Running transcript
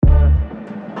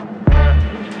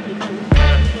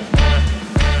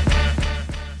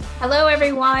Hello,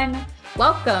 everyone.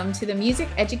 Welcome to the Music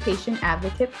Education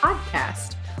Advocate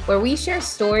podcast, where we share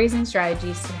stories and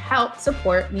strategies to help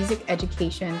support music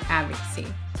education advocacy.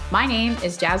 My name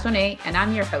is Jasmine A, and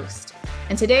I'm your host.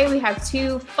 And today we have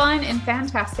two fun and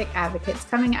fantastic advocates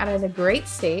coming out of the great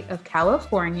state of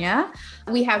California.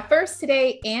 We have first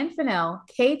today Ann Fennell,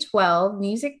 K-12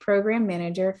 Music Program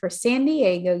Manager for San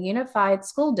Diego Unified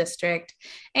School District,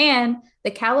 and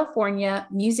the California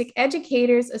Music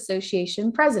Educators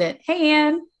Association President. Hey,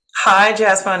 Ann. Hi,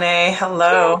 Jasmine A.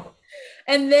 Hello.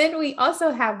 And then we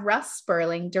also have Russ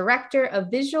Sperling, Director of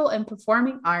Visual and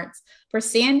Performing Arts for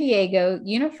San Diego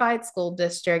Unified School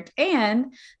District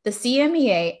and the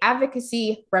CMEA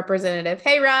Advocacy Representative.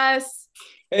 Hey, Russ.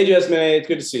 Hey, Jasmine. It's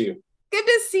good to see you. Good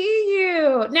to see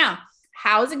you. Now,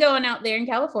 how's it going out there in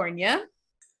California?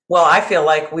 Well, I feel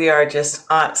like we are just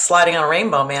sliding on a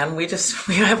rainbow, man. We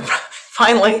have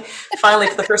finally,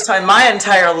 for the first time in my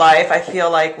entire life, I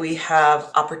feel like we have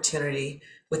opportunity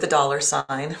with the dollar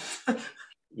sign.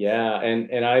 Yeah,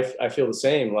 and I feel the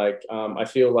same. I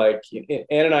feel like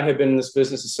Ann and I have been in this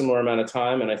business a similar amount of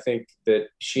time, and I think that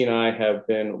she and I have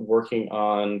been working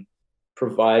on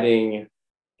providing,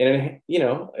 a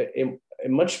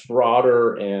much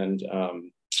broader and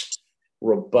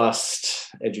robust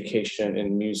education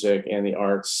in music and the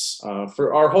arts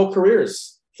for our whole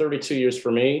careers. 32 years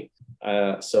for me,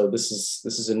 so this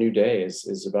is a new day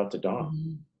is about to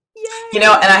dawn. And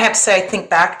I have to say, I think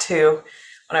back to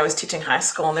when I was teaching high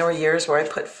school, and there were years where I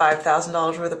put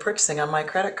 $5,000 worth of purchasing on my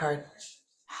credit card,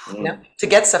 to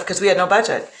get stuff because we had no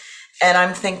budget. And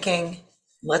I'm thinking,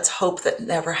 let's hope that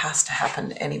never has to happen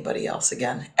to anybody else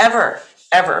again, ever,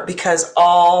 because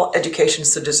all education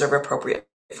should deserve appropriate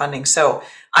funding. So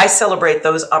I celebrate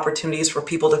those opportunities for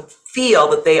people to feel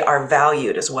that they are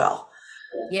valued as well.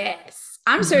 Yes.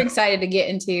 I'm so excited to get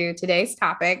into today's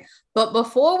topic. But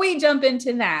before we jump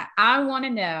into that, I want to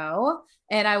know,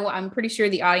 and I'm pretty sure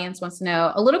the audience wants to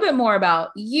know a little bit more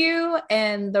about you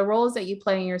and the roles that you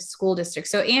play in your school district.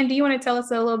 So, Ann, do you want to tell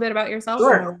us a little bit about yourself?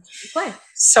 Sure.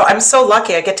 So I'm so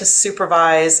lucky. I get to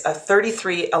supervise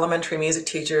 33 elementary music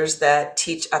teachers that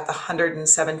teach at the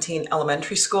 117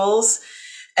 elementary schools.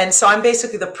 And so I'm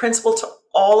basically the principal to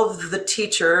all of the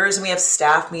teachers, and we have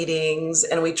staff meetings,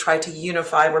 and we try to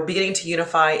unify. We're beginning to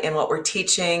unify in what we're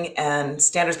teaching and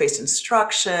standards-based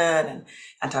instruction and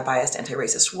anti-biased,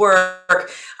 anti-racist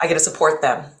work. I get to support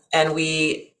them, and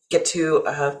we get to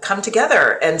come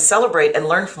together and celebrate and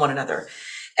learn from one another.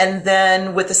 And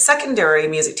then with the secondary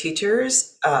music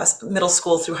teachers, middle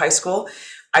school through high school,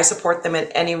 I support them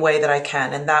in any way that I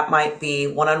can. And that might be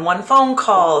one-on-one phone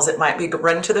calls. It might be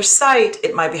running to their site.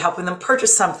 It might be helping them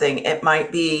purchase something. It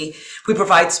might be, we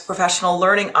provide professional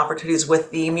learning opportunities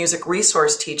with the music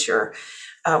resource teacher.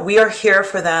 We are here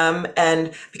for them.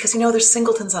 And because, there's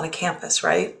singletons on a campus,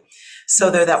 right? So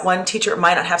they're that one teacher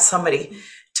might not have somebody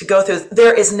to go through.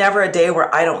 There is never a day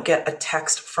where I don't get a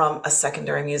text from a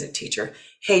secondary music teacher.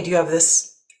 Hey, do you have this?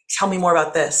 Tell me more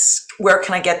about this. Where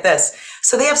can I get this?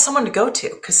 So they have someone to go to,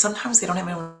 because sometimes they don't have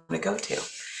anyone to go to.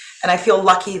 And I feel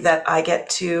lucky that I get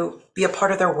to be a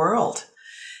part of their world.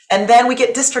 And then we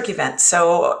get district events.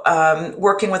 So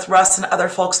working with Russ and other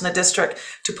folks in the district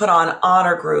to put on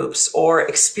honor groups or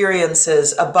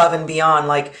experiences above and beyond,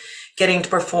 like getting to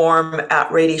perform at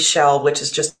Rady Shell, which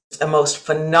is just the most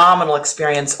phenomenal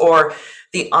experience, or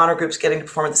the honor groups getting to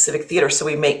perform at the Civic Theater. So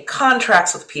we make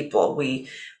contracts with people. We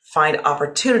find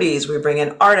opportunities. We bring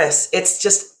in artists. It's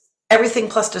just everything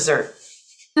plus dessert.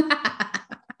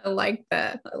 I like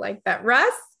that.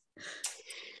 Russ?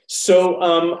 So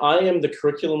I am the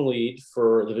curriculum lead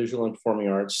for the visual and performing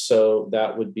arts. So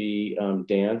that would be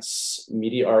dance,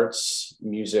 media arts,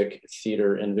 music,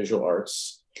 theater, and visual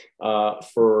arts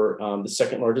for the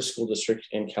second largest school district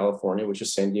in California, which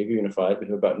is San Diego Unified. We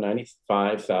have about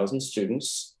 95,000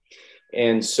 students.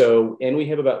 And we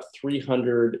have about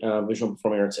 300 visual and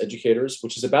performing arts educators,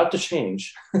 which is about to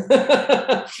change.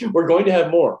 We're going to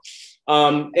have more.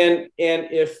 And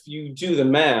if you do the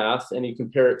math and you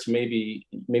compare it to maybe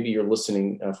you're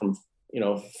listening from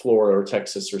Florida or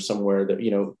Texas or somewhere that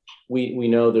we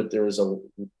know that there is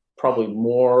probably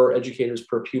more educators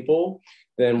per pupil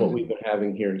than what we've been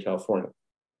having here in California.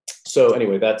 So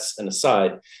anyway, that's an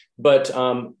aside. But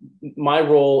my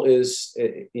role is,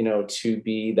 to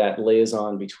be that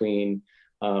liaison between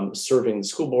serving the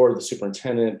school board, the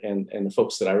superintendent, and the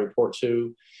folks that I report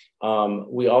to.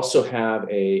 We also have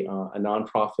a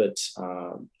nonprofit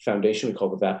foundation we call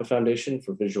the VAPA Foundation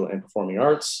for Visual and Performing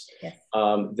Arts. Yes.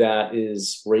 That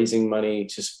is raising money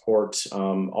to support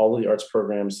all of the arts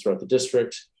programs throughout the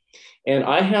district. And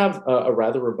I have a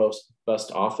rather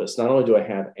robust office. Not only do I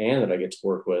have Ann that I get to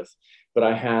work with, but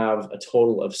I have a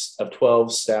total of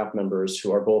 12 staff members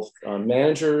who are both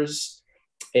managers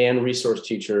and resource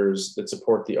teachers that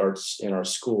support the arts in our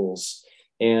schools.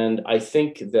 And I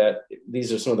think that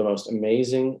these are some of the most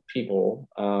amazing people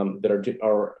that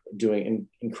are doing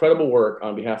incredible work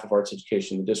on behalf of arts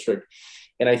education in the district.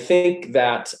 And I think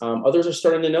that others are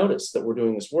starting to notice that we're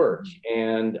doing this work.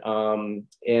 And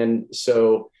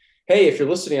so, hey, if you're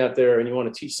listening out there and you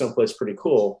want to teach someplace pretty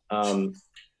cool,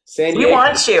 San Diego, we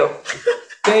want you.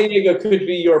 San Diego could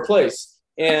be your place.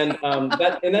 And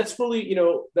that's really,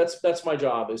 that's my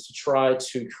job, is to try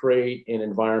to create an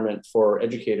environment for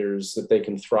educators that they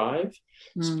can thrive.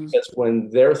 Because when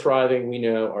they're thriving, we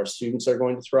know our students are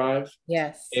going to thrive.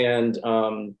 Yes. And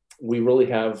we really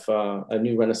have a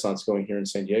new renaissance going here in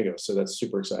San Diego. So that's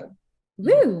super exciting.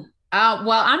 Woo.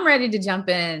 Well, I'm ready to jump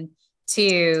in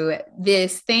to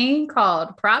this thing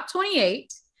called Prop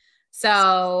 28.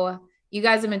 So you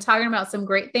guys have been talking about some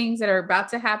great things that are about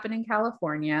to happen in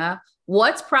California.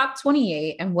 What's Prop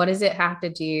 28 and what does it have to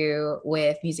do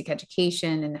with music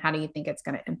education, and how do you think it's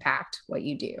going to impact what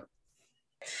you do?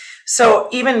 So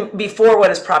even before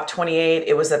what is Prop 28,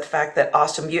 it was the fact that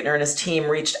Austin Butner and his team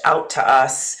reached out to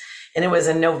us, and it was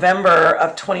in November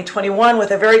of 2021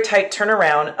 with a very tight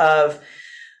turnaround of,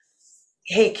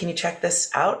 hey, can you check this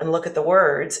out and look at the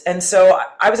words? And so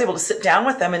I was able to sit down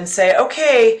with them and say,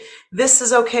 okay, this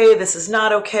is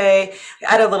not okay.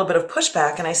 I had a little bit of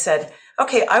pushback, and I said,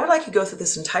 okay, I would like you to go through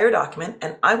this entire document,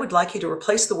 and I would like you to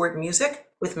replace the word music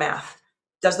with math.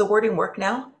 Does the wording work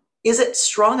now? Is it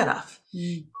strong enough?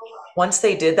 Once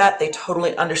they did that, they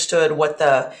totally understood what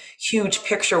the huge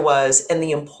picture was and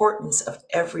the importance of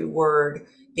every word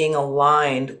being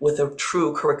aligned with a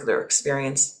true curricular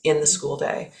experience in the school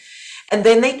day. And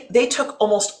then they took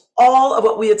almost all of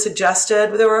what we had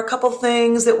suggested. There were a couple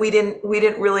things that we didn't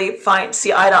really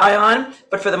see eye to eye on,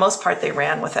 but for the most part, they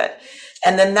ran with it.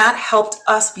 And then that helped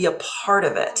us be a part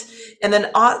of it. And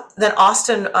then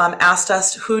Austin asked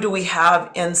us, who do we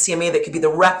have in CME that could be the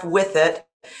rep with it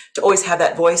to always have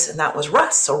that voice? And that was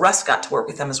Russ. So Russ got to work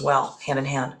with them as well, hand in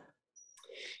hand.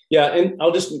 Yeah, and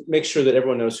I'll just make sure that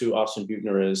everyone knows who Austin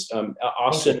Butner is.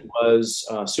 Austin was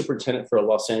superintendent for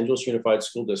Los Angeles Unified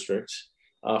School District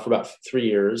for about 3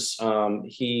 years.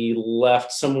 He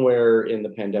left somewhere in the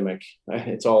pandemic.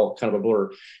 It's all kind of a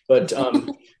blur. But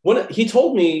he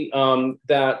told me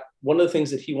that one of the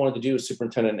things that he wanted to do as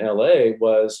superintendent in LA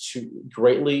was to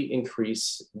greatly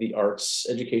increase the arts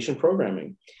education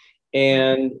programming.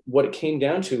 And what it came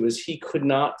down to is he could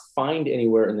not find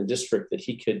anywhere in the district that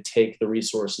he could take the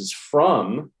resources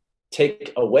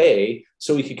take away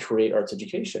so he could create arts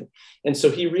education. And so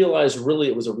he realized really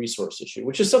it was a resource issue,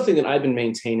 which is something that I've been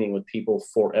maintaining with people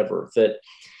forever, that,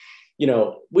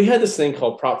 we had this thing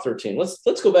called Prop 13.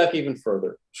 Let's go back even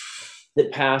further.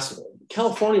 That passed.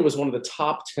 California was one of the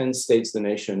top 10 states in the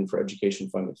nation for education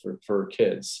funding for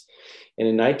kids. And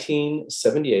in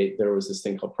 1978, there was this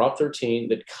thing called Prop 13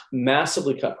 that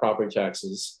massively cut property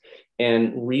taxes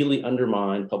and really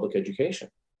undermined public education.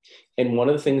 And one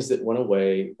of the things that went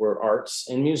away were arts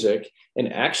and music,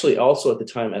 and actually also at the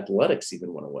time, athletics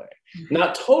even went away.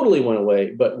 Not totally went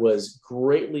away, but was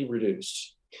greatly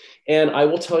reduced. And I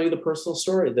will tell you the personal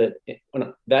story that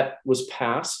when that was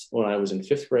passed, when I was in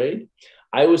 5th grade,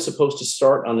 I was supposed to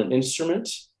start on an instrument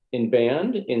in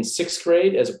band in 6th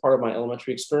grade as a part of my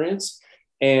elementary experience.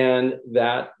 And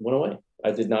that went away.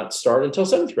 I did not start until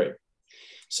 7th grade.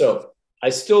 So I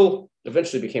still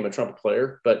eventually became a trumpet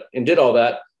player, and did all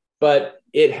that, but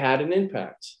it had an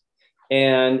impact.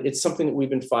 And it's something that we've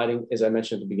been fighting, as I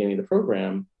mentioned at the beginning of the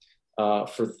program,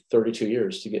 for 32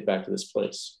 years to get back to this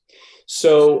place.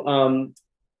 So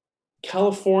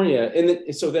California,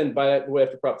 so then by the way,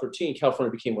 after Prop 13,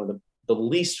 California became one of the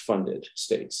least funded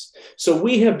states. So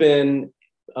we have been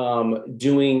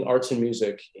doing arts and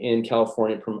music in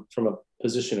California from a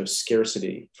position of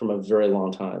scarcity from a very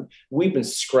long time. We've been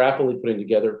scrappily putting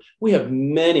together. We have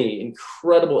many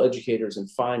incredible educators and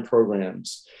fine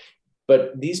programs,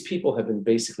 but these people have been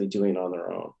basically doing it on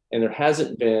their own. And there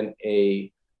hasn't been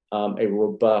a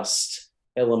robust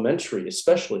elementary,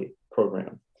 especially,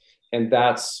 program. And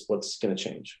that's what's going to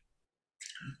change.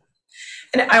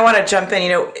 And I want to jump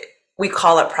in, we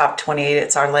call it Prop 28,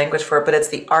 it's our language for it, but it's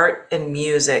the Art and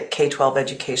Music K-12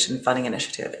 Education Funding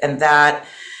Initiative. And that,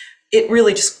 it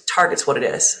really just targets what it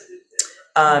is.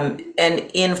 And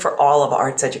in for all of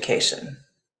arts education,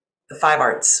 the 5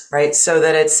 arts, right? So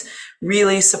that it's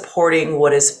really supporting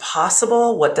what is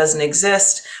possible, what doesn't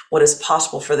exist, what is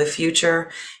possible for the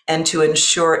future, and to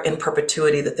ensure in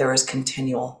perpetuity that there is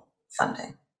continual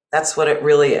funding. That's what it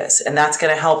really is. And that's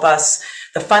going to help us.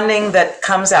 The funding that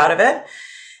comes out of it,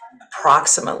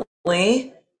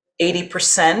 approximately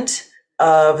 80%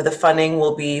 of the funding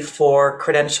will be for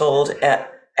credentialed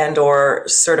and or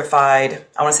certified,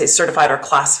 I want to say certified or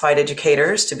classified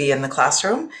educators to be in the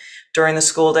classroom during the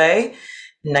school day.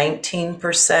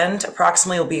 19%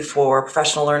 approximately will be for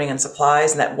professional learning and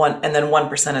supplies, and then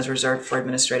 1% is reserved for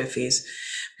administrative fees.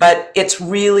 But it's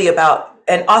really about,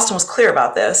 and Austin was clear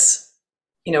about this,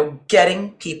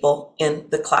 getting people in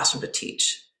the classroom to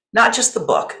teach. Not just the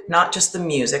book, not just the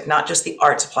music, not just the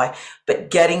art supply,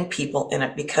 but getting people in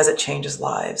it because it changes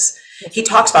lives. He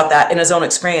talks about that in his own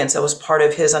experience. That was part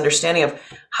of his understanding of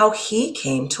how he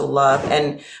came to love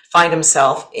and find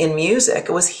himself in music.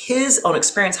 It was his own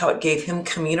experience, how it gave him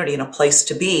community and a place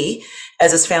to be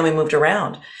as his family moved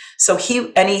around. So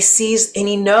he sees and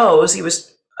he knows, he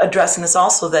was addressing this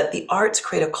also, that the arts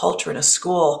create a culture in a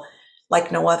school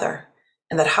like no other.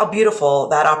 And that how beautiful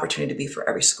that opportunity to be for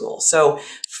every school. So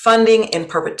funding in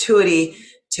perpetuity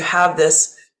to have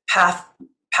this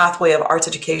pathway of arts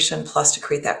education, plus to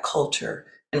create that culture.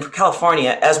 And for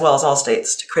California, as well as all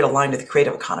states, to create a line to the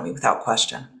creative economy without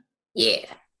question. Yeah.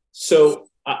 So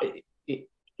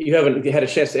you haven't had a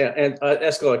chance to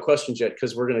ask a lot of questions yet,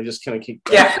 because we're going to just kind of keep.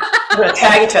 Yeah, we're going to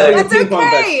tag each other. It's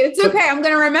okay. It's okay. I'm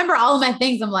going to remember all of my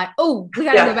things. I'm like, oh, we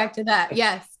got to go back to that.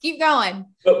 Yes, keep going.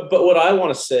 But what I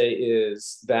want to say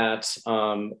is that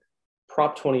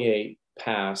Prop 28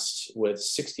 passed with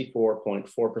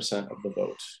 64.4% of the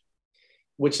vote,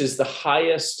 which is the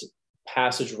highest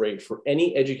passage rate for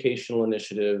any educational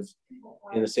initiative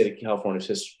in the state of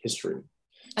California's history.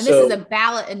 And this is a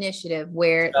ballot initiative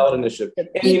where the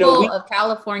people of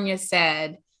California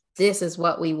said, this is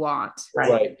what we want.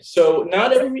 Right. So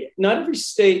not every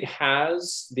state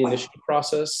has the initiative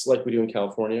process like we do in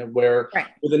California, where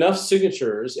with enough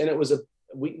signatures, and it was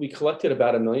we collected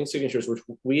about 1 million signatures, which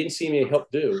we in CMA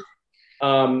helped do.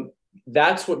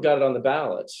 That's what got it on the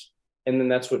ballot. And then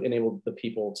that's what enabled the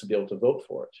people to be able to vote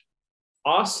for it.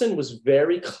 Austin was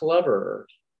very clever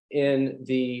in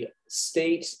the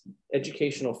state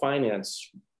educational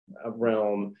finance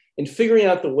realm in figuring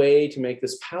out the way to make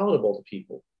this palatable to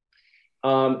people.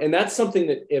 And that's something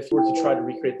that if you were to try to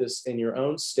recreate this in your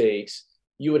own state,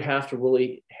 you would have to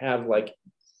really have like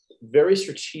very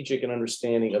strategic and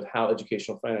understanding of how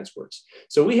educational finance works.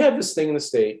 So we have this thing in the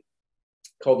state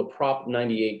called the Prop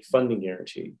 98 funding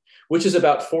guarantee, which is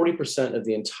about 40% of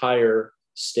the entire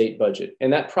state budget.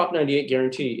 And that Prop 98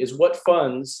 guarantee is what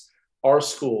funds our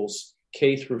schools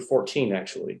K through 14,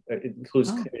 actually. It includes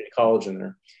community college in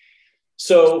there.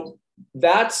 So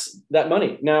that's that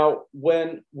money. Now,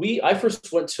 when I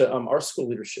first went to our school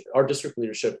leadership, our district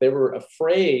leadership, they were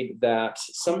afraid that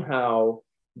somehow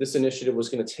this initiative was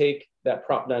going to take that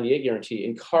Prop 98 guarantee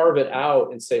and carve it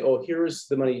out and say, oh, here's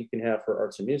the money you can have for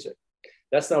arts and music.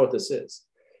 That's not what this is.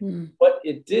 What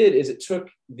it did is it took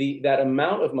that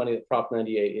amount of money that Prop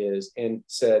 98 is and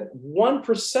said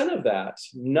 1% of that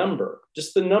number,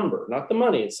 just the number, not the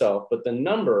money itself, but the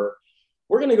number,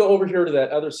 we're going to go over here to that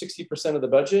other 60% of the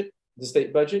budget, the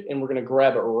state budget, and we're going to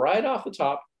grab it right off the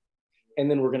top.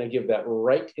 And then we're going to give that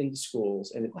right into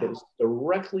schools, and it goes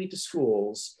directly to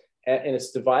schools, and it's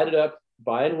divided up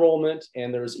by enrollment.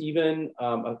 And there's even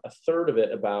a third of it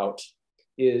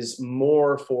is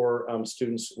more for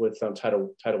students with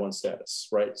Title I status,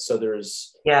 right? So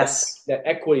there's that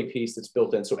equity piece that's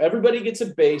built in. So everybody gets a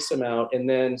base amount, and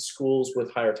then schools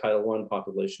with higher Title I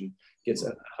population gets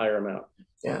a higher amount.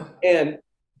 Yeah. And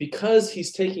because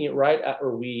he's taking it right out,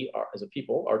 or we are, as a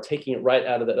people, are taking it right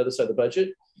out of that other side of the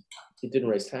budget, it didn't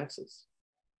raise taxes.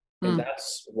 And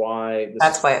that's why it passed.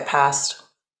 That's why it passed.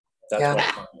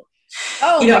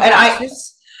 Oh,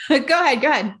 and go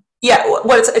ahead. Yeah,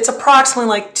 it's approximately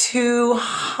like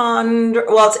 $200.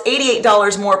 Well, it's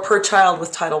 $88 more per child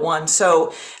with Title I.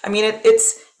 So, I mean,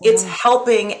 it's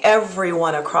helping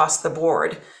everyone across the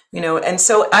board, And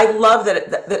so I love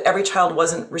that every child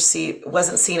wasn't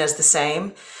seen as the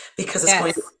same, because it's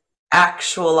going to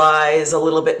actualize a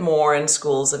little bit more in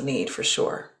schools of need for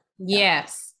sure.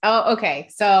 Yes. Oh, okay.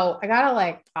 So I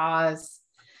gotta pause,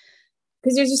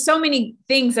 because there's just so many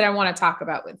things that I want to talk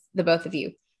about with the both of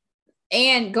you.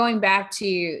 And going back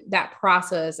to that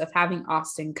process of having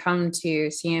Austin come to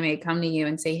CMA, come to you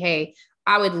and say, hey,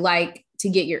 I would like to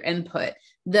get your input.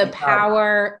 The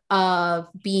power of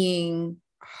being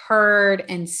heard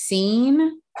and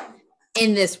seen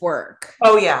in this work.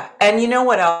 Oh, yeah. And you know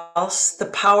what else? The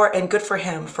power, and good for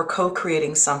him for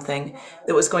co-creating something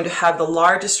that was going to have the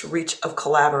largest reach of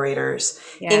collaborators,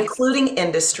 including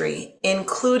industry,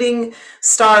 including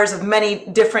stars of many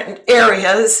different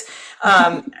areas.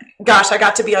 Gosh, I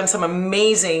got to be on some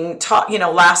amazing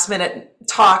last minute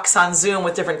talks on Zoom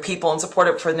with different people and support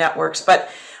it for networks. But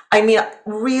I mean,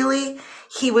 really,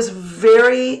 he was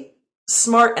very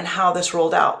smart in how this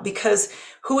rolled out, because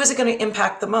who is it going to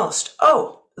impact the most?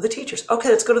 Oh, the teachers. Okay,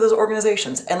 let's go to those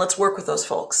organizations and let's work with those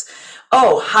folks.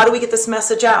 Oh, how do we get this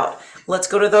message out? Let's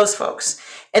go to those folks.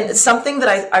 And it's something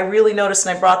that I really noticed,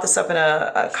 and I brought this up in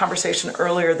a conversation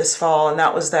earlier this fall, and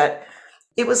that was that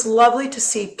it was lovely to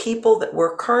see people that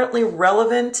were currently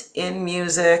relevant in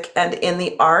music and in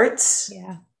the arts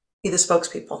be the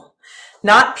spokespeople.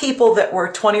 Not people that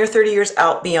were 20 or 30 years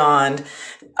out beyond,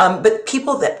 but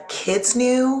people that kids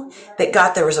knew,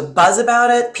 that there was a buzz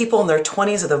about it. People in their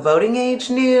 20s of the voting age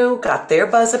knew, got their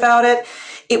buzz about it.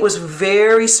 It was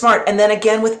very smart. And then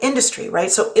again with industry,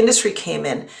 right? So industry came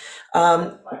in.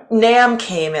 NAMM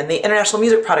came in, the International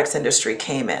Music Products Industry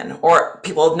came in, or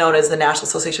people known as the National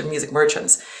Association of Music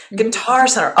Merchants. Guitar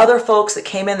Center, other folks that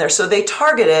came in there. So they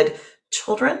targeted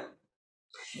children.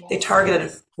 They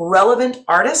targeted relevant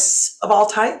artists of all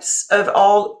types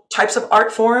of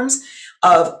art forms,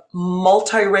 of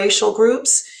multiracial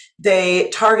groups. They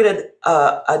targeted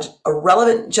a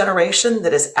relevant generation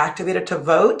that is activated to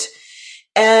vote.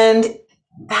 And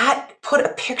that put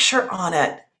a picture on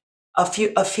it of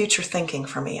future thinking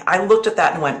for me. I looked at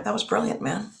that and went, that was brilliant,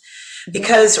 man.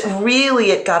 Because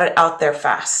really it got it out there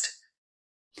fast.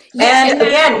 And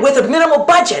again, with a minimal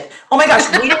budget. Oh my gosh,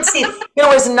 we didn't see, there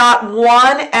was not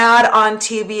one ad on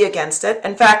TV against it.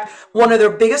 In fact, one of their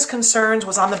biggest concerns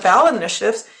was on the ballot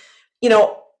initiatives,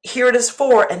 here it is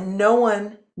for, and no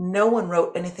one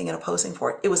wrote anything in opposing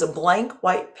for it. It was a blank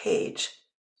white page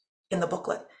in the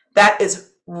booklet. That is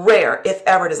rare, if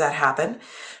ever does that happen.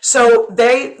 So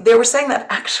they were saying that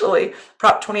actually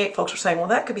Prop 28 folks were saying, well,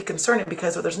 that could be concerning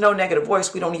because if there's no negative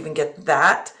voice, we don't even get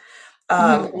that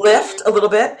lift a little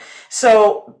bit.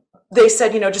 So they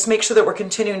said, just make sure that we're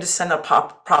continuing to send a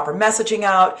proper messaging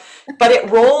out. But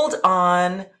it rolled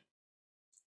on,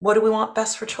 what do we want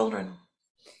best for children?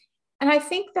 And I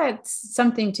think that's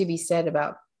something to be said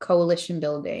about coalition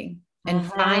building and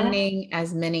finding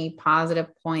as many positive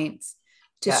points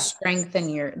to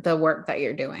strengthen the work that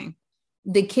you're doing.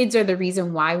 The kids are the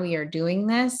reason why we are doing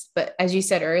this. But as you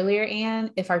said earlier,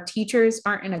 Anne, if our teachers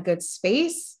aren't in a good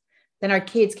space, then our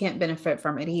kids can't benefit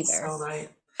from it either. So right.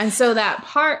 And so that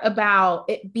part about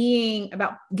it being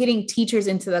about getting teachers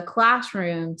into the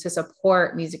classroom to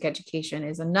support music education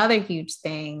is another huge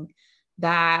thing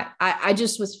that I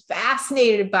just was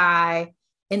fascinated by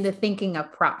in the thinking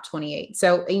of Prop 28.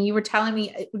 So, and you were telling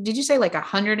me, did you say like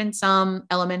 100 and some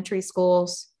elementary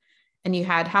schools? And you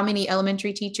had how many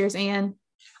elementary teachers, Anne?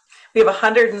 We have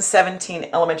 117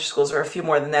 elementary schools, or a few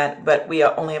more than that, but we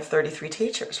only have 33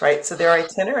 teachers, right? So they're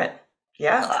itinerant.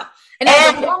 Yeah. And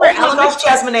oh my gosh,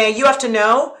 Jasmine, you have to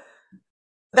know,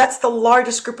 that's the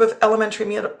largest group of elementary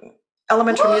music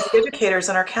educators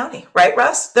in our county, right,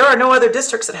 Russ? There are no other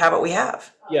districts that have what we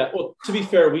have. Yeah, well, to be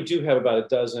fair, we do have about a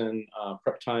dozen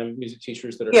prep time music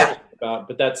teachers that are about,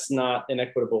 but that's not an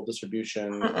equitable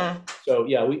distribution. So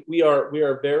yeah, we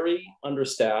are very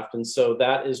understaffed, and so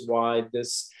that is why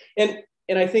this. And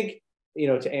I think,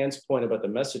 to Anne's point about the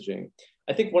messaging,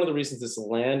 I think one of the reasons this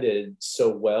landed so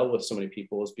well with so many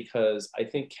people is because I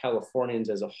think Californians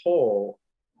as a whole,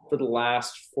 for the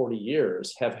last 40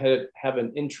 years, have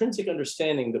an intrinsic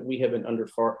understanding that we have been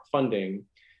underfunding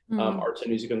arts and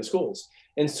music in the schools.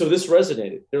 And so this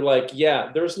resonated. They're like,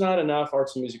 yeah, there's not enough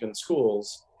arts and music in the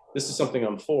schools. This is something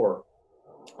I'm for.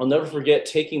 I'll never forget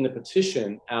taking the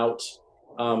petition out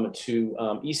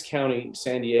to East County,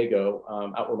 San Diego,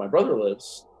 out where my brother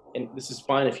lives. And this is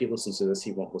fine if he listens to this,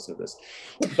 he won't listen to this.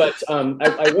 But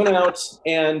I went out,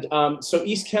 and so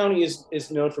East County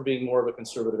is known for being more of a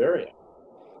conservative area.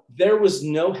 There was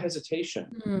no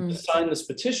hesitation to sign this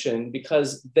petition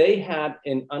because they had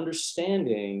an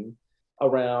understanding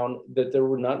around that there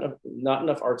were not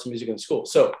enough arts and music in school.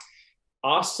 So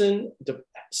Austin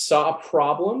saw a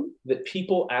problem that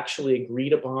people actually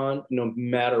agreed upon, no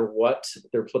matter what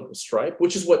their political stripe,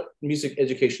 which is what music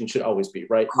education should always be,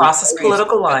 right? Crosses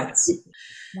political lines.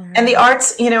 Wow. And the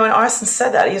arts, and Austin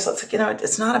said that,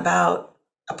 it's not about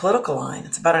a political line.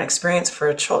 It's about an experience for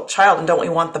a child. And don't we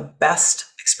want the best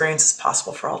experiences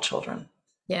possible for all children?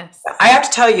 Yes. I have to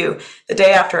tell you, the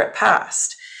day after it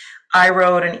passed, I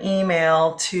wrote an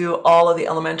email to all of the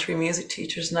elementary music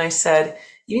teachers, and I said,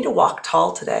 you need to walk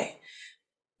tall today,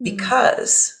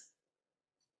 because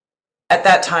at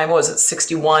that time, what was it,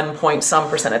 61 point some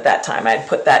percent at that time? I had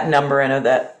put that number in,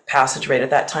 that passage rate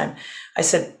at that time. I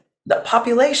said, the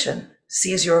population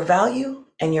sees your value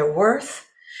and your worth,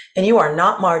 and you are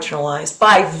not marginalized.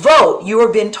 By vote, you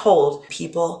are being told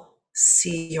people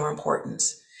see your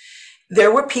importance.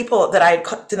 There were people that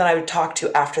I would talk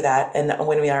to after that, and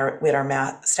when we had our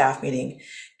math staff meeting,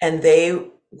 and they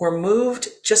were moved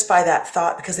just by that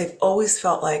thought, because they've always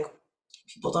felt like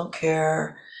People don't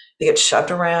care. They get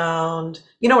shoved around.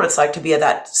 You know what it's like to be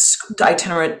that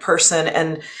itinerant person.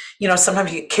 And,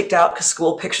 sometimes you get kicked out because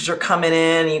school pictures are coming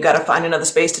in and you got to find another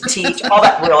space to teach, all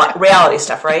that reality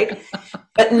stuff, right?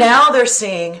 But now they're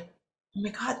saying, oh my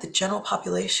God, the general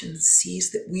population sees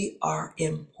that we are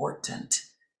important.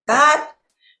 That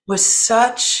was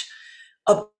such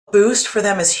a boost for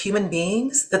them as human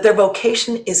beings, that their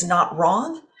vocation is not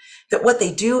wrong, that what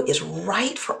they do is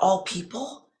right for all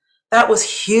people. That was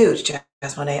huge,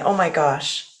 Jasmine. Oh my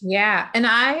gosh. Yeah. And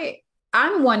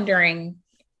I'm wondering,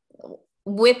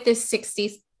 with this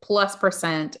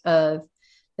 60+% of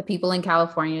the people in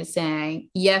California saying,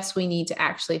 yes, we need to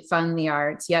actually fund the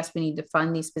arts. Yes, we need to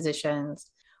fund these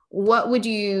positions. What would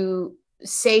you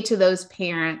say to those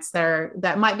parents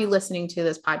that might be listening to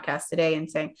this podcast today and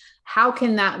saying, how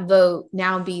can that vote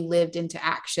now be lived into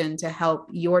action to help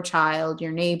your child,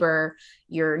 your neighbor,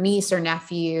 your niece or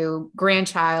nephew,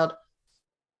 grandchild?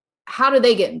 How do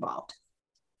they get involved?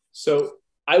 So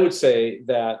I would say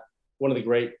that one of the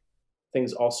great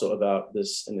things also about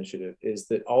this initiative is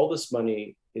that all this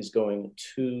money is going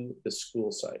to the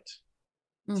school site.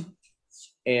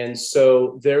 And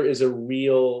so there is a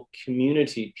real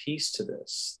community piece to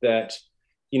this, that,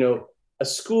 a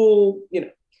school,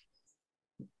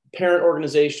 parent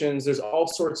organizations, there's all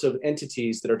sorts of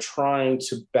entities that are trying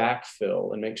to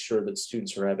backfill and make sure that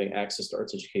students are having access to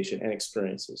arts education and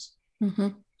experiences. Mm-hmm.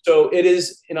 So it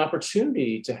is an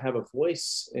opportunity to have a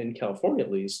voice in California,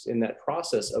 at least, in that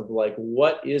process of like,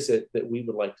 what is it that we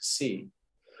would like to see?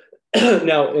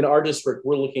 Now, in our district,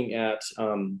 we're looking at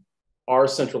our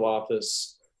central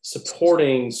office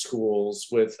supporting schools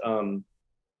with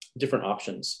different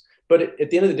options. But at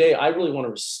the end of the day, I really want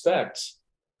to respect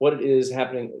what it is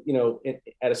happening,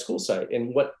 at a school site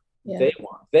and what they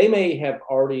want. They may have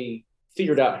already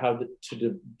figured out how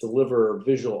to deliver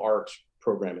visual art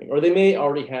programming, or they may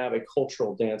already have a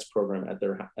cultural dance program at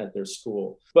their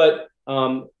school. But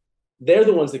they're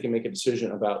the ones that can make a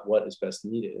decision about what is best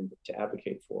needed and to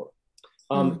advocate for.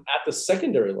 At the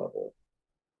secondary level,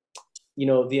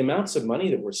 the amounts of money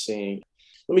that we're seeing,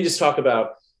 let me just talk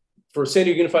about, for San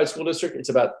Diego Unified School District, it's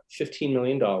about $15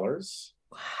 million. Wow.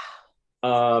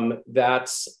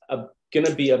 That's going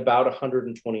to be about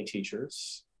 120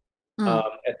 teachers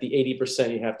at the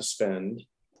 80% you have to spend.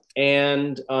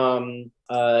 And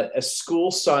a school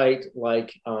site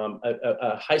like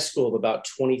a high school of about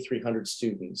 2,300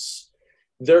 students,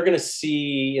 they're going to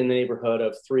see in the neighborhood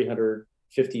of $350,000,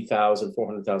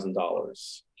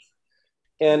 $400,000.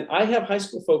 And I have high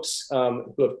school folks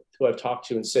who I've talked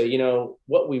to and say,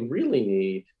 what we really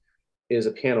need is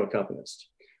a piano accompanist.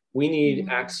 We need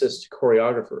access to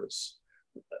choreographers.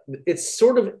 It's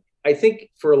sort of, I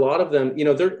think for a lot of them,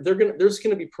 there's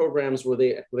going to be programs where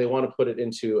they want to put it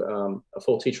into a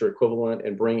full teacher equivalent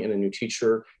and bring in a new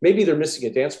teacher. Maybe they're missing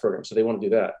a dance program, so they want to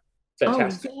do that.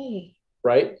 Fantastic,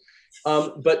 right?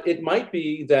 But it might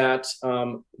be that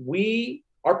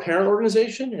our parent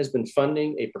organization has been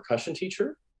funding a percussion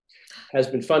teacher, has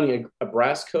been funding a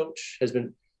brass coach,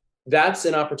 that's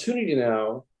an opportunity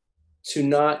now to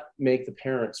not make the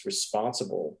parents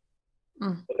responsible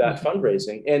for that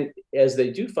fundraising. And as they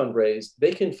do fundraise,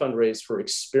 they can fundraise for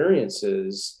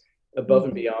experiences above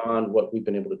and beyond what we've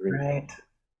been able to dream. Right.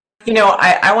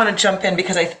 I want to jump in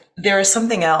because there is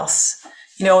something else.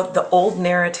 The old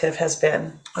narrative has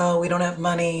been, oh, we don't have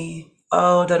money.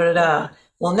 Oh, da, da, da.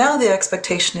 Well, now the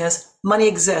expectation is money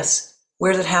exists.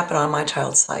 Where does it happen on my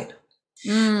child's site?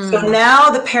 So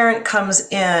now the parent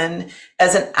comes in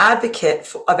as an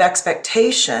advocate of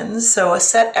expectations. So a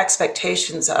set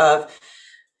expectations of,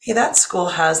 hey, that school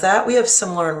has that. We have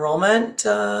similar enrollment.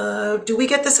 Do we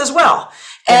get this as well?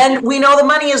 And we know the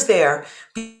money is there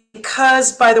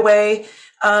because, by the way,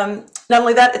 not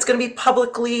only that, it's going to be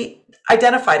publicly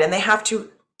identified and they have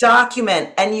to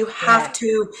document, and you have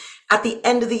to, at the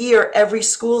end of the year, every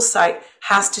school site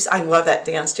has to, I love that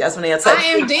dance, Jasmine. It's like, I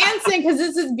am dancing because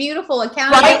this is beautiful.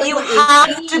 Accountability.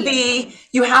 Right,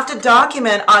 you have to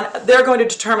document they're going to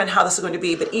determine how this is going to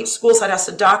be, but each school site has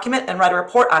to document and write a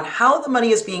report on how the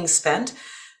money is being spent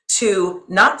to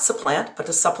not supplant, but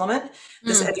to supplement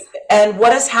this and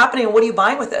what is happening and what are you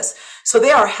buying with this? So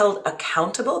they are held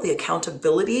accountable. The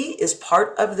accountability is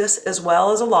part of this as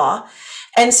well as a law.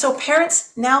 And so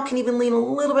parents now can even lean a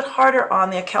little bit harder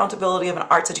on the accountability of an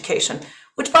arts education,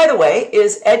 which, by the way,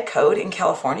 is Ed Code in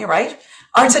California, right?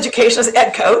 Arts education is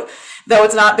Ed Code, though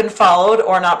it's not been followed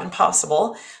or not been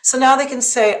possible. So now they can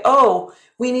say, oh,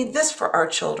 we need this for our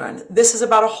children. This is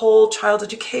about a whole child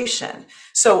education.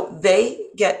 So they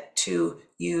get to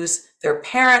use their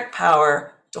parent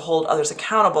power to hold others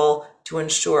accountable to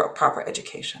ensure a proper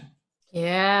education.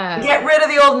 Yeah. Get rid of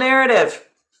the old narrative.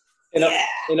 And,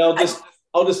 and I'll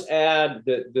just add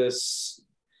that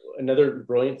another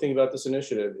brilliant thing about this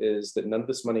initiative is that none of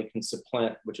this money can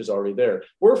supplant which is already there.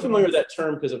 We're familiar with that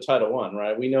term because of Title I,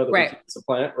 right? We know that we can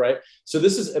supplant, right? So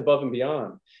this is above and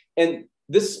beyond. And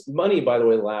this money, by the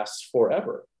way, lasts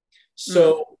forever.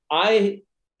 So I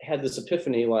had this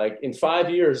epiphany, like, in 5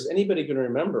 years, is anybody going to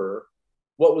remember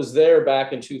what was there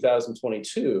back in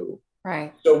 2022?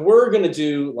 Right. So we're going to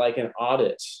do like an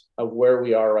audit of where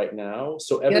we are right now,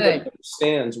 so everybody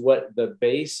understands what the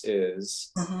base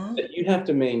is that you have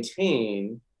to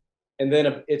maintain, and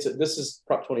then this is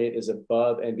Prop 28 is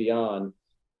above and beyond,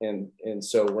 and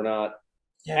so we're not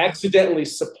accidentally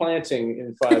supplanting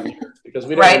in 5 years because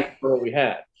we don't remember what we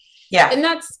had. Yeah, and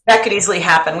that could easily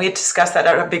happen. We had discussed that.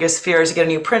 Our biggest fear is you get a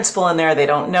new principal in there, they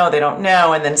don't know,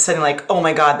 and then suddenly like, oh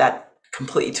my God, that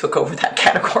completely took over that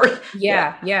category.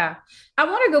 Yeah. I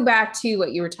want to go back to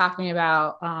what you were talking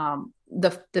about,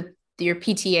 your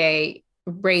PTA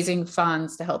raising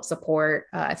funds to help support.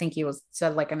 I think you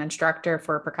said like an instructor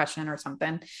for percussion or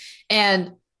something.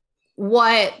 And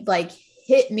what like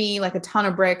hit me like a ton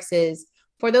of bricks is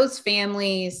for those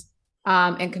families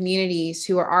and communities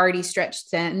who are already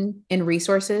stretched thin in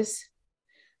resources,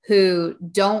 who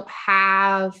don't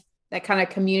have that kind of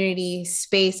community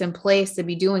space and place to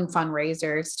be doing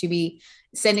fundraisers, to be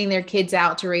sending their kids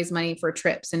out to raise money for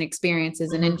trips and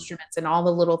experiences and instruments and all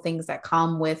the little things that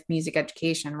come with music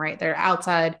education, right? They're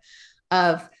outside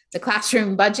of the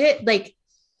classroom budget. Like,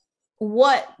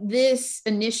 what this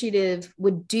initiative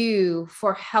would do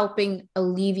for helping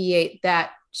alleviate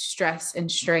that stress and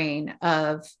strain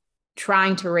of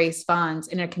trying to raise funds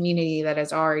in a community that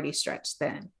is already stretched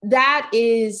thin. That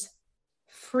is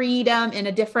freedom in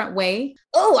a different way.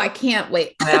 Oh, I can't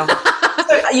wait. So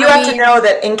you have to know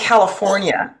that in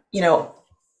California,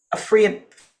 a free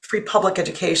public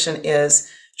education is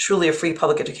truly a free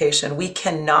public education. We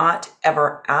cannot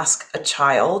ever ask a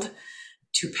child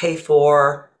to pay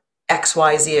for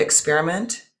XYZ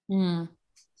experiment.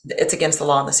 It's against the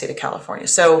law in the state of California.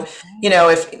 So,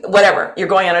 if whatever, you're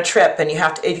going on a trip and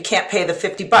if you can't pay the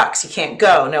 $50, you can't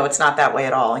go. No, it's not that way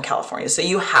at all in California. So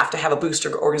you have to have a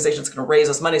booster organization that's going to raise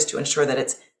those monies to ensure that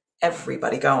it's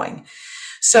everybody going.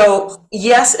 So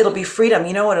yes, it'll be freedom.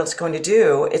 You know what it's going to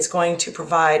do? It's going to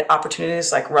provide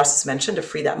opportunities, like Russ has mentioned, to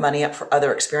free that money up for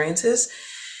other experiences.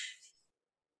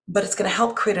 But it's going to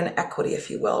help create an equity, if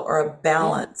you will, or a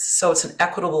balance. So it's an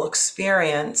equitable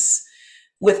experience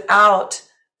without,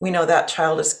 we know that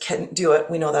child can do it,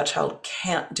 we know that child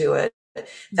can't do it.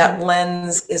 That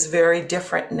lens is very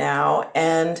different now.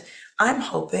 And I'm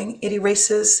hoping it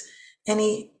erases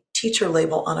any teacher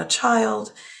label on a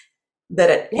child, that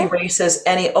it erases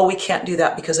any, we can't do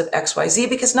that because of XYZ,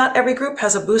 because not every group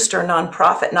has a booster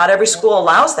nonprofit. Not every school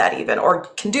allows that even, or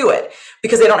can do it,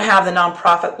 because they don't have the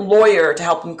nonprofit lawyer to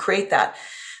help them create that.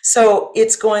 So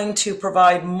it's going to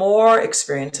provide more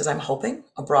experiences, I'm hoping,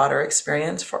 a broader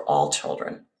experience for all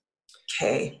children,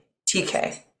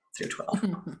 TK through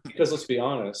 12. Because let's be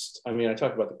honest, I mean, I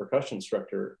talk about the percussion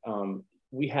instructor.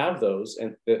 We have those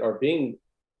and that are being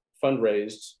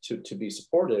fundraised to be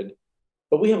supported.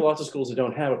 But we have lots of schools that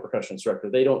don't have a percussion instructor.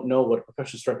 They don't know what a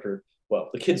percussion instructor,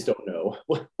 the kids don't know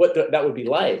what that would be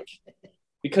like,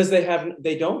 because they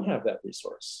don't have that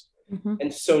resource.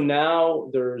 And so now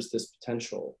there's this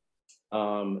potential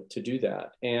to do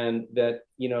that. And that,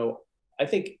 I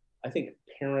think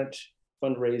parent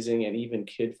fundraising and even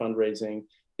kid fundraising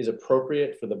is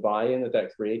appropriate for the buy-in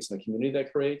that creates and the community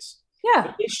that creates. Yeah.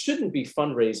 But it shouldn't be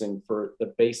fundraising for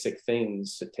the basic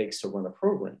things it takes to run a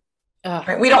program.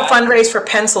 Right. We don't fundraise for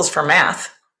pencils for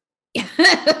math.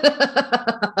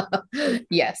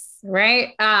 Yes.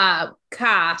 Right.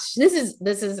 Gosh, this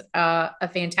is a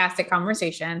fantastic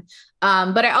conversation.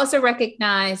 But I also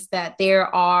recognize that there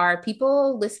are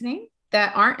people listening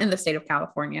that aren't in the state of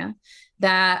California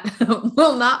that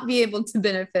will not be able to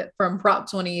benefit from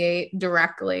Prop 28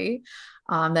 directly.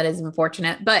 That is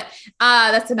unfortunate, but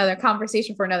that's another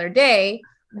conversation for another day.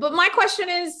 But my question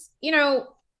is,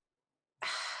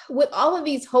 with all of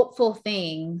these hopeful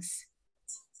things,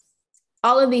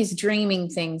 all of these dreaming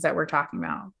things that we're talking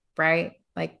about, right?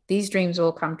 Like, these dreams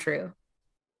will come true.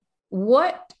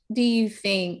 What do you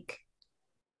think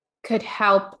could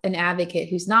help an advocate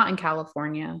who's not in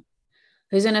California,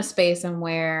 who's in a space and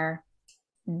where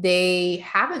they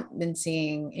haven't been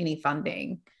seeing any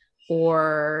funding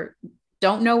or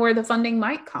don't know where the funding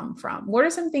might come from? What are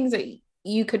some things that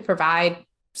you could provide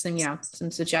some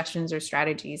suggestions or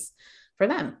strategies for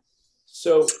them?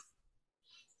 So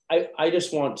I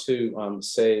just want to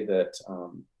say that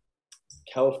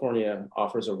California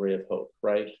offers a ray of hope,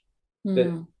 right?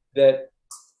 That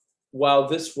while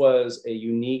this was a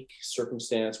unique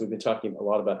circumstance, we've been talking a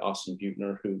lot about Austin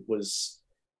Buettner, who was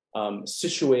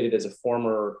situated as a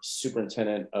former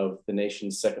superintendent of the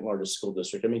nation's second largest school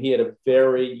district. I mean, he had a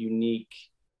very unique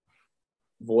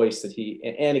voice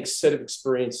and a set of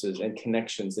experiences and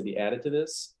connections that he added to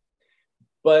this.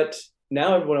 But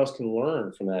now everyone else can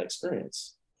learn from that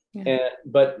experience. Yeah.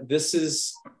 But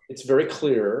it's very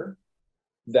clear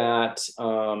that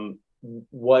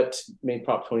what made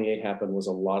Prop 28 happen was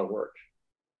a lot of work.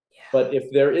 Yeah. But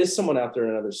if there is someone out there in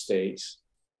another states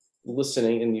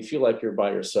listening and you feel like you're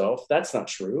by yourself, that's not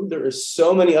true. There is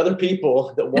so many other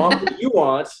people that want what you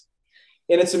want.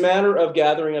 And it's a matter of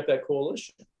gathering up that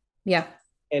coalition. Yeah.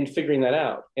 And figuring that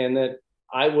out. And that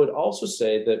I would also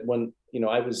say that when,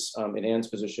 I was in Ann's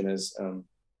position as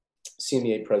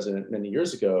CMEA president many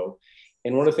years ago,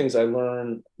 and one of the things I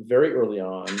learned very early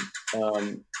on,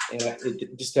 and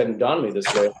it just hadn't dawned on me this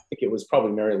way, I think it was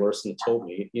probably Mary Larson that told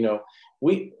me,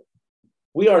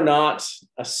 we are not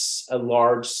a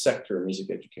large sector of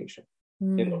music education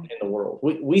in the world.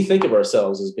 We think of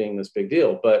ourselves as being this big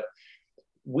deal, but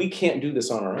we can't do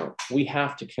this on our own. We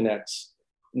have to connect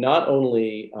not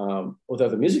only with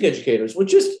other music educators,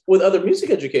 which just with other music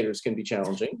educators can be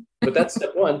challenging, but that's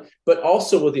step one, but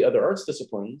also with the other arts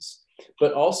disciplines,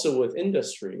 but also with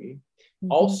industry,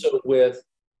 also with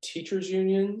teachers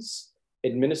unions,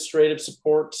 administrative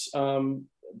support.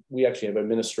 We actually have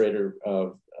administrator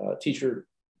of teacher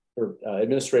or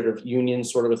administrative union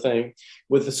sort of a thing,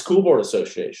 with the school board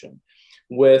association,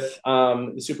 with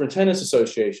the superintendent's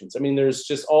associations. I mean, there's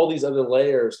just all these other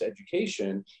layers to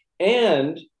education,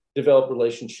 and develop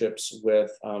relationships with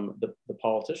the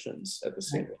politicians at the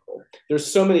state level. There's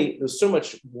so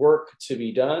much work to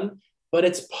be done, but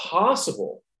it's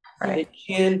possible. Right. It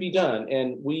can be done.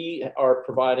 And we are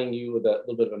providing you with a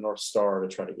little bit of a North Star to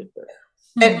try to get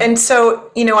there. And so,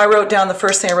 I wrote down, the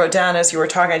first thing I wrote down as you were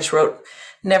talking, I just wrote,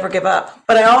 never give up.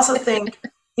 But I also think,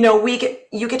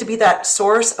 you get to be that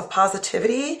source of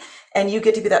positivity, and you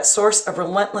get to be that source of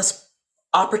relentless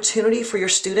opportunity for your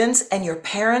students and your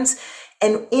parents.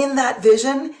 And in that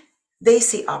vision, they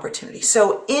see opportunity.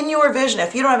 So in your vision,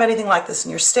 if you don't have anything like this in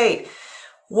your state,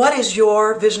 what is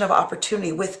your vision of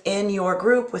opportunity within your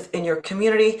group, within your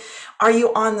community? Are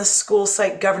you on the school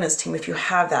site governance team? If you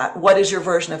have that, what is your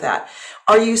version of that?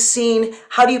 Are you seeing,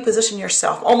 how do you position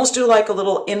yourself? Almost do like a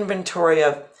little inventory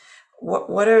of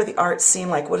what are the arts scene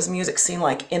like? What does music scene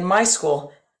like in my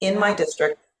school, in my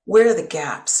district? Where are the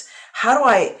gaps? How do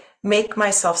I make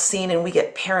myself seen? And we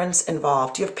get parents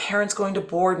involved. Do you have parents going to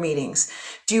board meetings?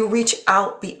 Do you reach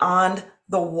out beyond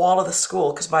the wall of the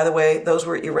school? Because, by the way, those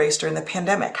were erased during the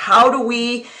pandemic. How do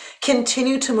we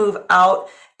continue to move out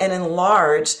and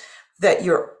enlarge that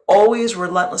you're always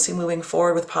relentlessly moving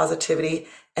forward with positivity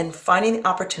and finding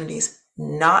opportunities,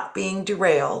 not being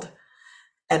derailed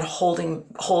and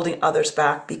holding others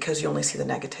back because you only see the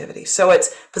negativity? So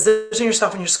it's position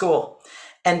yourself in your school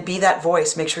and be that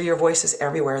voice. Make sure your voice is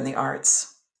everywhere in the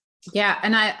arts. Yeah.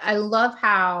 And I love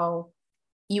how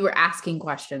you were asking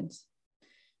questions.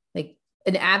 Like,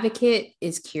 an advocate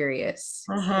is curious.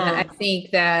 And I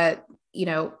think that,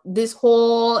 this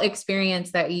whole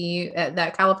experience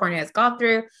that California has gone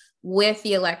through with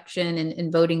the election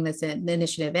and voting this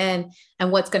initiative in,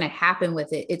 and what's going to happen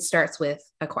with it, it starts with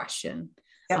a question.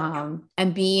 Yep.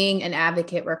 And being an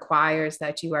advocate requires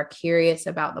that you are curious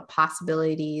about the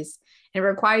possibilities. It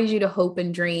requires you to hope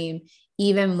and dream,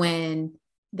 even when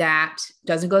that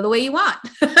doesn't go the way you want.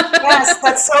 Yes,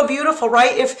 that's so beautiful,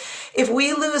 right? If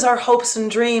we lose our hopes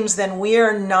and dreams, then we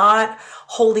are not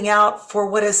holding out for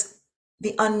what is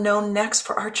the unknown next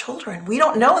for our children. We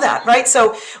don't know that, right?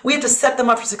 So we have to set them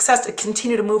up for success to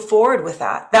continue to move forward with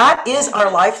that. That is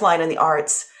our lifeline in the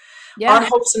arts. Yeah. Our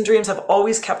hopes and dreams have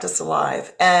always kept us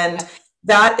alive. And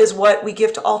that is what we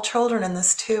give to all children in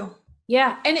this too.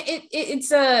 Yeah. And it's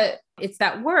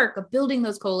that work of building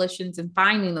those coalitions and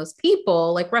finding those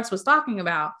people like Russ was talking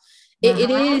about. It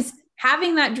is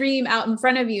having that dream out in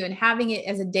front of you and having it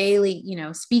as a daily,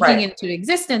 speaking into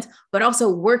existence, but also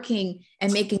working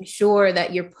and making sure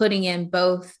that you're putting in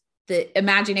both the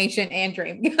imagination and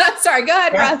dream. Sorry, go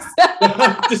ahead, Russ.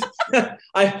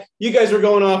 You guys are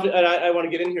going off, and I want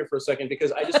to get in here for a second,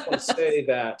 because I just want to say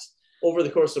that over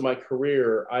the course of my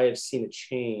career, I have seen a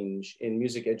change in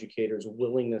music educators'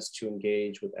 willingness to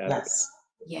engage with advocates.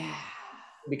 Yes. Yeah.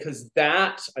 Because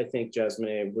that, I think,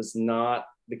 Jasmine, was not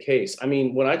the case. I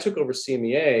mean, when I took over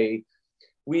CMEA,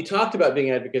 we talked about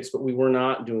being advocates, but we were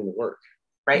not doing the work.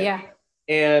 Right. Yeah.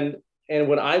 And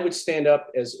when I would stand up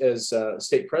as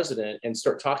state president and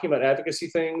start talking about advocacy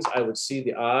things, I would see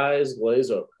the eyes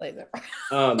glaze over. Let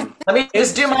me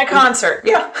just do my concert.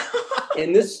 Yeah.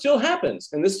 And this still happens.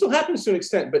 And this still happens to an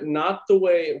extent, but not the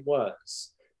way it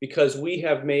was, because we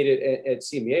have made it at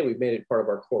CMEA, we've made it part of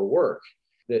our core work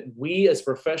that we as a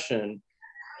profession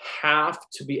have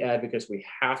to be advocates. We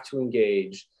have to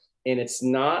engage. And it's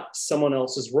not someone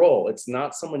else's role. It's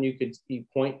not someone you could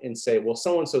point and say, well,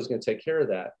 so-and-so is going to take care of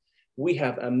that. We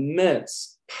have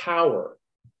immense power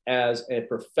as a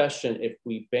profession if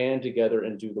we band together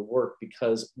and do the work,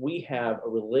 because we have a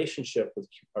relationship with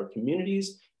our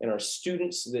communities and our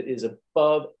students that is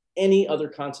above any other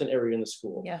content area in the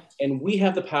school. Yeah. And we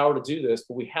have the power to do this,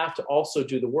 but we have to also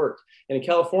do the work. And in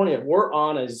California, we're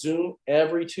on a Zoom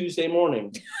every Tuesday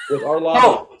morning with our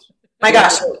lobbyists. Oh my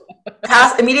gosh.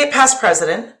 Immediate past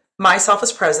president, myself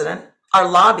as president, our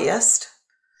lobbyist,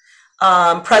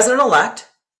 president-elect,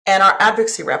 and our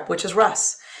advocacy rep, which is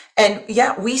Russ. And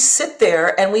yeah, we sit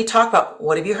there and we talk about,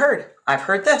 what have you heard? I've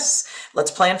heard this. Let's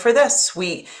plan for this.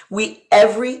 We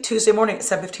every Tuesday morning at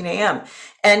 7:15 a.m.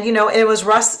 And, you know, it was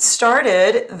Russ that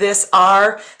started this,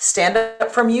 our Stand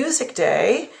Up for Music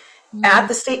Day at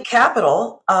the state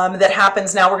capitol that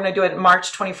happens now. We're going to do it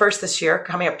March 21st this year,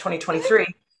 coming up 2023.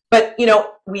 But, you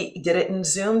know, we did it in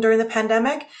Zoom during the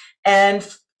pandemic. And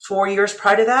 4 years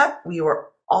prior to that, we were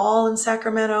all in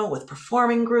Sacramento with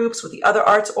performing groups, with the other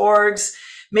arts orgs,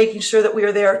 making sure that we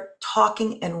are there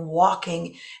talking and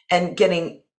walking and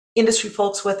getting industry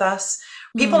folks with us.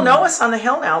 People know us on the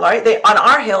Hill now, right? On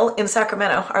our hill in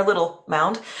Sacramento, our little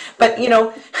mound, but you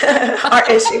know, our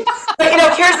issue. But you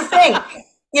know, here's the thing,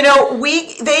 you know,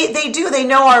 they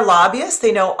know our lobbyists,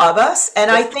 they know of us.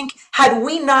 And I think had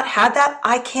we not had that,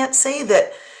 I can't say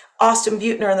that Austin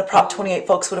Butner and the Prop 28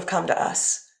 folks would have come to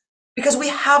us, because we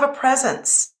have a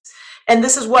presence. And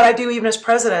this is what I do even as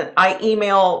president. I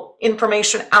email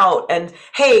information out and,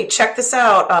 hey, check this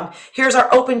out. Here's our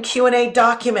open Q&A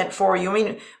document for you. I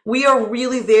mean, we are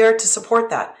really there to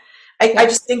support that. I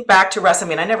just think back to Russ. I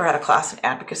mean, I never had a class in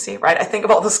advocacy, right? I think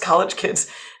of all those college kids.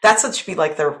 That's what should be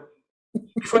like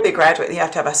before they graduate, you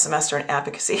have to have a semester in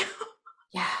advocacy.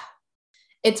 Yeah.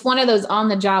 It's one of those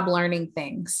on-the-job learning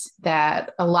things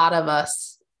that a lot of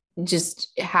us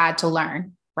just had to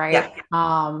learn, right?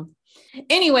 Yeah.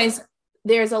 Anyways,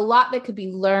 there's a lot that could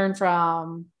be learned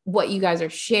from what you guys are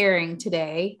sharing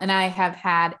today. And I have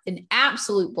had an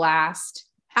absolute blast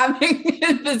having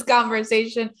this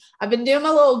conversation. I've been doing my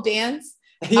little dance.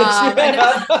 Yes, you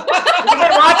have. I've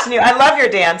been watching you. I love your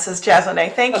dances,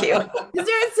 Jasmine. Thank you.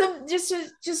 There's some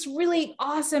just really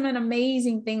awesome and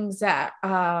amazing things that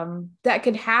that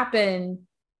could happen.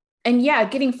 And yeah,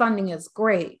 getting funding is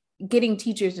great. Getting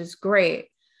teachers is great.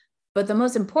 But the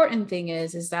most important thing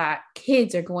is that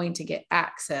kids are going to get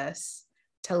access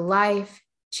to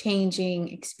life-changing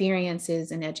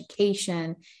experiences and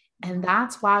education. And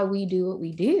that's why we do what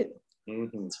we do.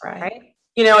 Mm-hmm. That's right.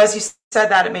 You know, as you said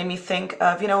that, it made me think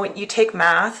of, you know, when you take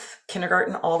math,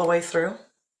 kindergarten all the way through,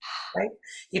 right?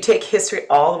 You take history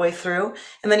all the way through,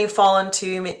 and then you fall into,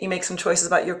 you make some choices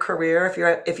about your career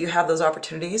if you have those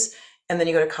opportunities, and then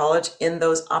you go to college in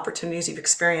those opportunities you've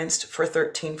experienced for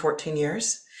 13, 14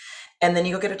 years. And then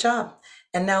you go get a job.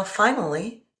 And now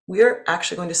finally, we're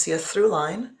actually going to see a through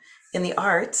line in the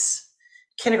arts,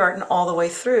 kindergarten all the way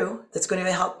through, that's going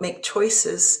to help make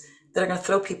choices that are going to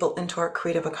throw people into our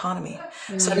creative economy.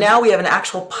 Mm-hmm. So now we have an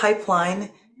actual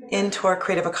pipeline into our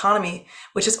creative economy,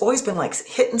 which has always been like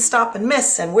hit and stop and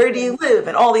miss, and where do you live,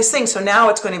 and all these things. So now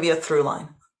it's going to be a through line.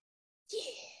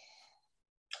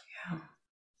 Yeah.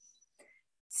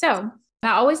 So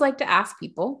I always like to ask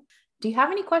people, do you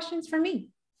have any questions for me?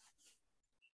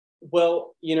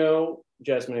 Well, you know,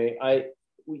 Jasmine,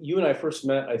 you and I first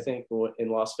met, I think, in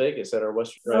Las Vegas at our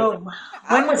Western. Right? Oh,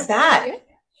 when was that?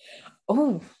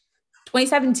 Oh,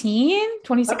 2017,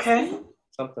 2016. Okay.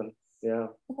 Something, yeah.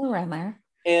 Around there.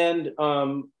 And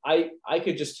I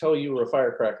could just tell you were a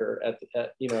firecracker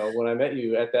at you know, when I met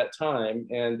you at that time,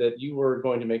 and that you were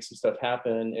going to make some stuff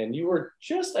happen, and you were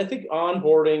just, I think,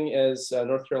 onboarding as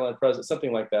North Carolina president,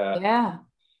 something like that. Yeah.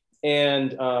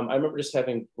 And I remember just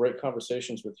having great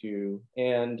conversations with you.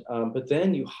 And but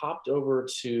then you hopped over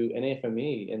to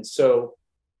NAFME. And so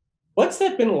what's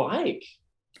that been like?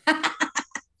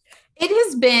 It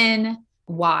has been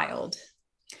wild.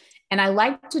 And I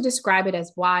like to describe it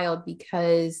as wild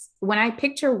because when I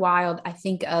picture wild, I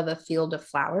think of a field of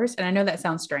flowers. And I know that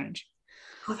sounds strange,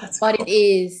 but cool.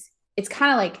 It's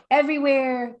kind of like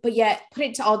everywhere, but yet put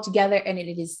it all together and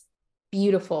it is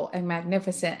beautiful and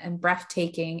magnificent and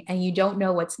breathtaking, and you don't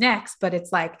know what's next, but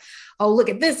it's like, oh, look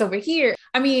at this over here.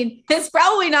 I mean, it's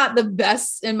probably not the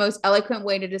best and most eloquent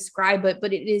way to describe it,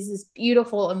 but it is this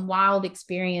beautiful and wild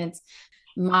experience.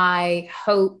 my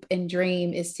hope and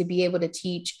dream is to be able to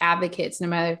teach advocates, no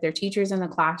matter if they're teachers in the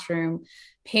classroom,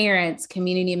 parents,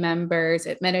 community members,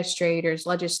 administrators,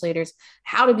 legislators,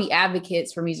 how to be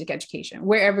advocates for music education,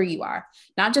 wherever you are,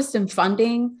 not just in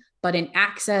funding, but in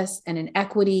access and in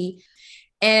equity.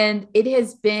 And it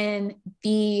has been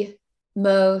the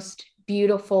most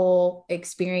beautiful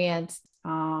experience.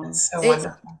 That's so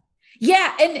wonderful.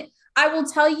 Yeah. And I will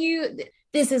tell you,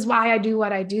 this is why I do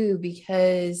what I do,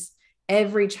 because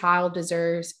every child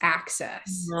deserves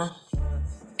access. Mm-hmm.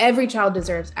 Every child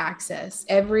deserves access.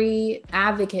 Every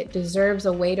advocate deserves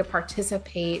a way to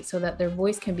participate so that their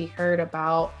voice can be heard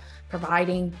about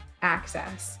providing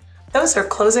access. Those are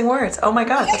closing words. Oh my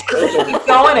God. Keep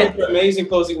going. Amazing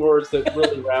closing words that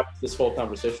really wrap this whole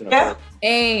conversation up. Yeah.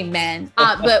 Amen.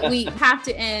 But we have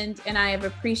to end, and I have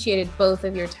appreciated both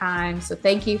of your time. So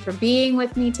thank you for being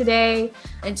with me today.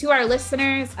 And to our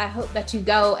listeners, I hope that you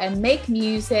go and make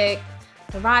music,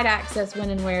 provide access when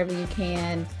and wherever you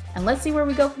can, and let's see where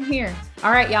we go from here.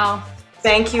 All right, y'all.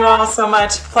 Thank you all so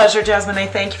much. Pleasure, Jasmine.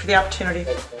 Thank you for the opportunity.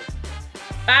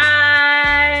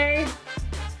 Bye.